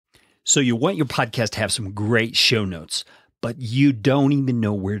So you want your podcast to have some great show notes, but you don't even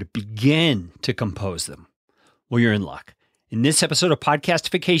know where to begin to compose them. Well, you're in luck. In this episode of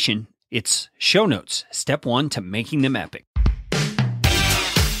Podcastification, it's show notes, step 1 to making them epic.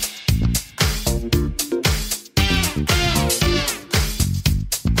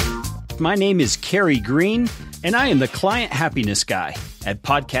 My name is Kerry Green, and I am the client happiness guy at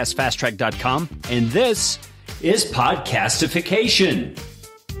podcastfasttrack.com, and this is Podcastification.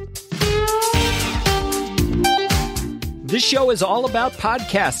 This show is all about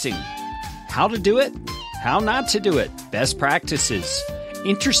podcasting. How to do it, how not to do it, best practices,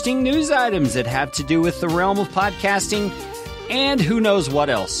 interesting news items that have to do with the realm of podcasting, and who knows what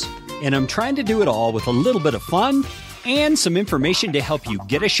else. And I'm trying to do it all with a little bit of fun and some information to help you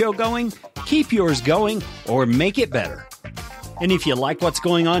get a show going, keep yours going, or make it better. And if you like what's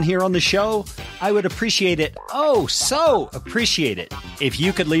going on here on the show, I would appreciate it, so appreciate it, if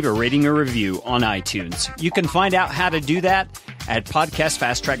you could leave a rating or review on iTunes. You can find out how to do that at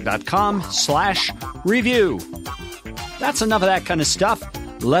podcastfasttrack.com/review. That's enough of that kind of stuff.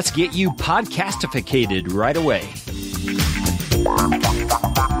 Let's get you podcastificated right away.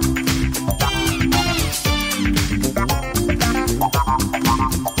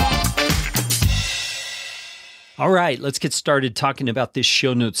 All right, let's get started talking about this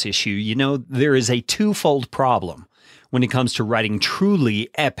show notes issue. You know, there is a twofold problem when it comes to writing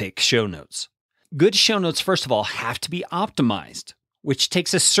truly epic show notes. Good show notes, first of all, have to be optimized, which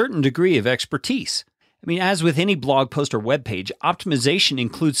takes a certain degree of expertise. I mean, as with any blog post or web page, optimization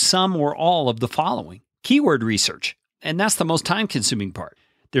includes some or all of the following. Keyword research, and that's the most time-consuming part.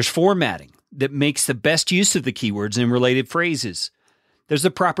 There's formatting that makes the best use of the keywords and related phrases. There's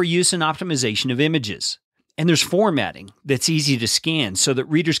the proper use and optimization of images. And there's formatting that's easy to scan so that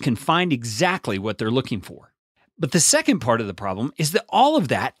readers can find exactly what they're looking for. But the second part of the problem is that all of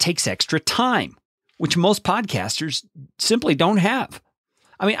that takes extra time, which most podcasters simply don't have.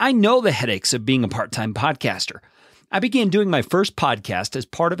 I mean, I know the headaches of being a part-time podcaster. I began doing my first podcast as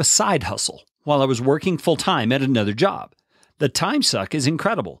part of a side hustle while I was working full-time at another job. The time suck is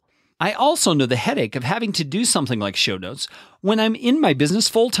incredible. I also know the headache of having to do something like show notes when I'm in my business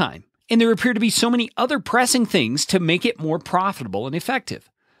full-time. And there appear to be so many other pressing things to make it more profitable and effective.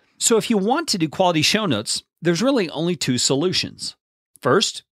 So if you want to do quality show notes, there's really only two solutions.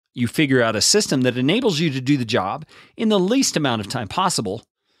 First, you figure out a system that enables you to do the job in the least amount of time possible,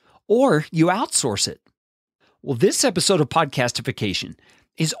 or you outsource it. Well, this episode of Podcastification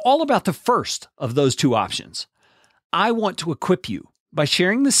is all about the first of those two options. I want to equip you by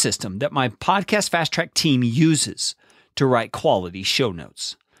sharing the system that my Podcast Fast Track team uses to write quality show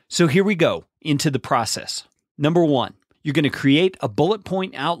notes. So here we go into the process. Number 1, you're going to create a bullet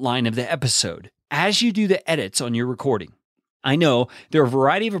point outline of the episode as you do the edits on your recording. I know there are a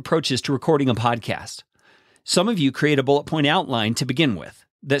variety of approaches to recording a podcast. Some of you create a bullet point outline to begin with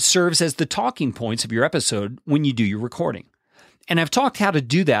that serves as the talking points of your episode when you do your recording. And I've talked how to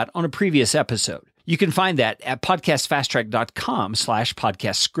do that on a previous episode. You can find that at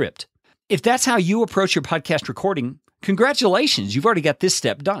podcastfasttrack.com/podcastscript. If that's how you approach your podcast recording, congratulations, you've already got this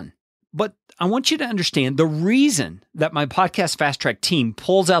step done. But I want you to understand the reason that my Podcast Fast Track team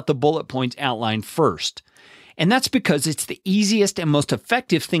pulls out the bullet points outline first. And that's because it's the easiest and most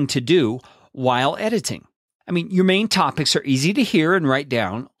effective thing to do while editing. I mean, your main topics are easy to hear and write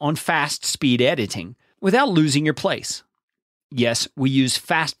down on fast speed editing without losing your place. Yes, we use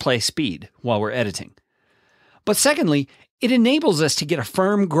fast play speed while we're editing. But secondly, it enables us to get a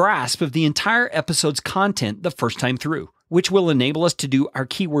firm grasp of the entire episode's content the first time through, which will enable us to do our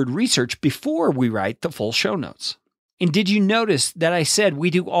keyword research before we write the full show notes. And did you notice that I said we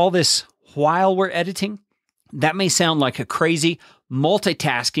do all this while we're editing? That may sound like a crazy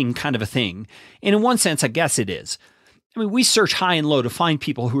multitasking kind of a thing, and in one sense, I guess it is. I mean, we search high and low to find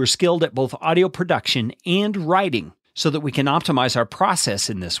people who are skilled at both audio production and writing so that we can optimize our process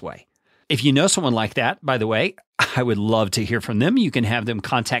in this way. If you know someone like that, by the way, I would love to hear from them. You can have them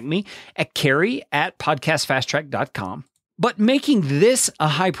contact me at Kerry@podcastfasttrack.com. But making this a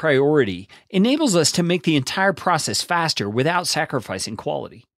high priority enables us to make the entire process faster without sacrificing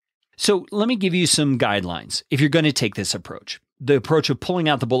quality. So let me give you some guidelines if you're going to take this approach, the approach of pulling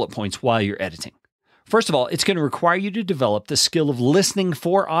out the bullet points while you're editing. First of all, it's going to require you to develop the skill of listening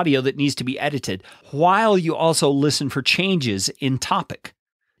for audio that needs to be edited while you also listen for changes in topic.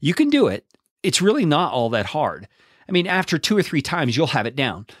 You can do it. It's really not all that hard. I mean, after 2 or 3 times, you'll have it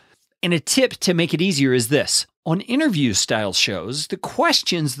down. And a tip to make it easier is this. On interview-style shows, the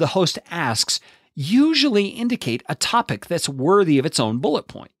questions the host asks usually indicate a topic that's worthy of its own bullet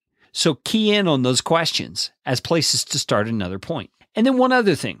point. So key in on those questions as places to start another point. And then one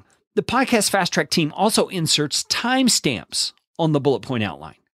other thing. The Podcast Fast Track team also inserts timestamps on the bullet point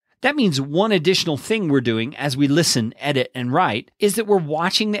outline. That means one additional thing we're doing as we listen, edit, and write is that we're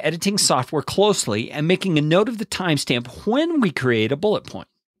watching the editing software closely and making a note of the timestamp when we create a bullet point.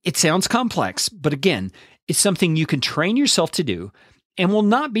 It sounds complex, but again, it's something you can train yourself to do and will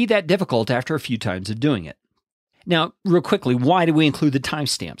not be that difficult after a few times of doing it. Now, real quickly, why do we include the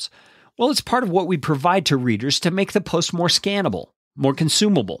timestamps? Well, it's part of what we provide to readers to make the post more scannable, more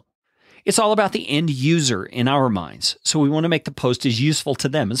consumable. It's all about the end user in our minds, so we want to make the post as useful to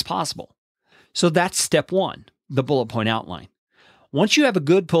them as possible. So that's step one, the bullet point outline. Once you have a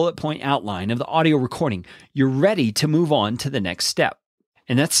good bullet point outline of the audio recording, you're ready to move on to the next step.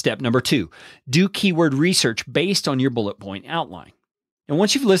 And that's step number 2. Do keyword research based on your bullet point outline. And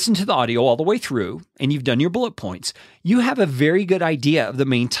once you've listened to the audio all the way through and you've done your bullet points, you have a very good idea of the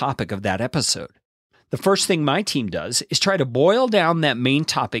main topic of that episode. The first thing my team does is try to boil down that main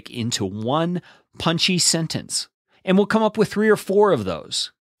topic into one punchy sentence. And we'll come up with 3 or 4 of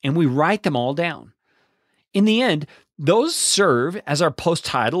those, and we write them all down. In the end, those serve as our post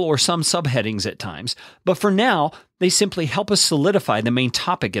title or some subheadings at times, but for now, they simply help us solidify the main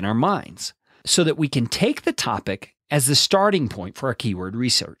topic in our minds so that we can take the topic as the starting point for our keyword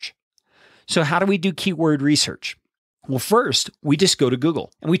research. So how do we do keyword research? Well, first, we just go to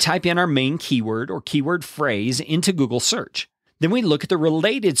Google and we type in our main keyword or keyword phrase into Google search. Then we look at the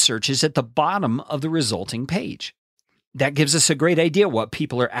related searches at the bottom of the resulting page. That gives us a great idea what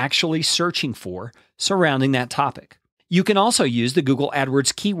people are actually searching for surrounding that topic. You can also use the Google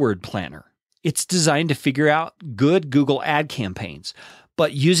AdWords Keyword Planner. It's designed to figure out good Google ad campaigns,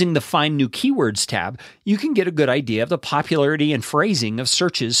 but using the Find New Keywords tab, you can get a good idea of the popularity and phrasing of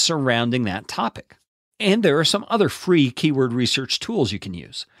searches surrounding that topic. And there are some other free keyword research tools you can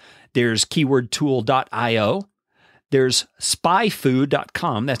use. There's keywordtool.io, there's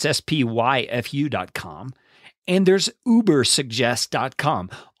spyfu.com, that's spyfu.com, and there's ubersuggest.com.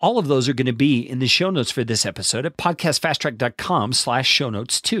 All of those are going to be in the show notes for this episode at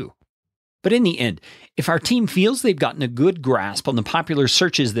podcastfasttrack.com/shownotes2. But in the end, if our team feels they've gotten a good grasp on the popular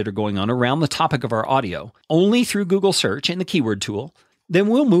searches that are going on around the topic of our audio, only through Google Search and the keyword tool, then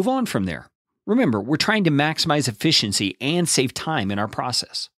we'll move on from there. Remember, we're trying to maximize efficiency and save time in our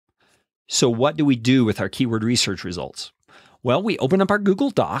process. So what do we do with our keyword research results? Well, we open up our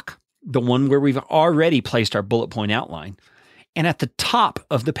Google Doc, the one where we've already placed our bullet point outline, and at the top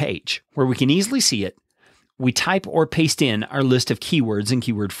of the page, where we can easily see it, we type or paste in our list of keywords and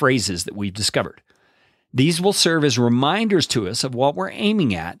keyword phrases that we've discovered. These will serve as reminders to us of what we're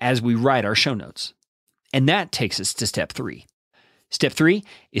aiming at as we write our show notes. And that takes us to step 3. Step 3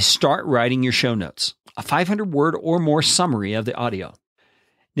 is start writing your show notes, a 500-word or more summary of the audio.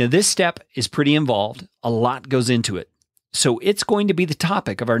 Now, this step is pretty involved. A lot goes into it. So it's going to be the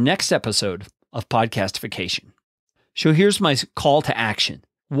topic of our next episode of Podcastification. So here's my call to action.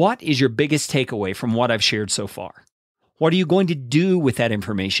 What is your biggest takeaway from what I've shared so far? What are you going to do with that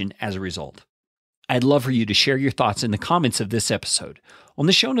information as a result? I'd love for you to share your thoughts in the comments of this episode on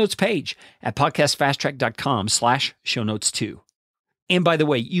the show notes page at podcastfasttrack.com/shownotes2. And by the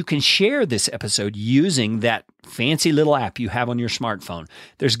way, you can share this episode using that fancy little app you have on your smartphone.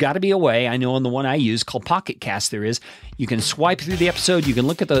 There's got to be a way. I know on the one I use called Pocket Cast there is. You can swipe through the episode. You can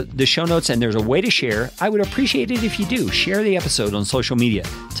look at the show notes, and there's a way to share. I would appreciate it if you do. Share the episode on social media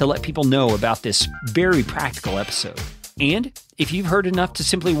to let people know about this very practical episode. And if you've heard enough to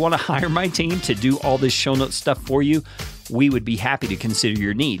simply want to hire my team to do all this show notes stuff for you, we would be happy to consider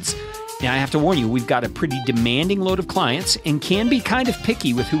your needs. Now, I have to warn you, we've got a pretty demanding load of clients and can be kind of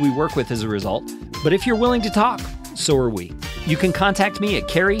picky with who we work with as a result. But if you're willing to talk, so are we. You can contact me at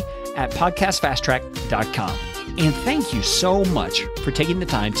Carrie@podcastfasttrack.com. And thank you so much for taking the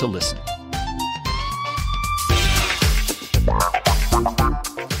time to listen.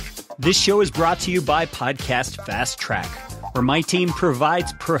 This show is brought to you by Podcast Fast Track, where my team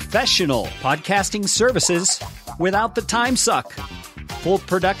provides professional podcasting services without the time suck. Full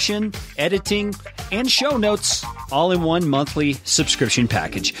production, editing, and show notes, all in one monthly subscription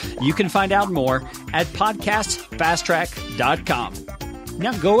package. You can find out more at podcastfasttrack.com.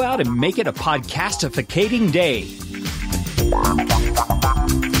 Now go out and make it a podcastificating day.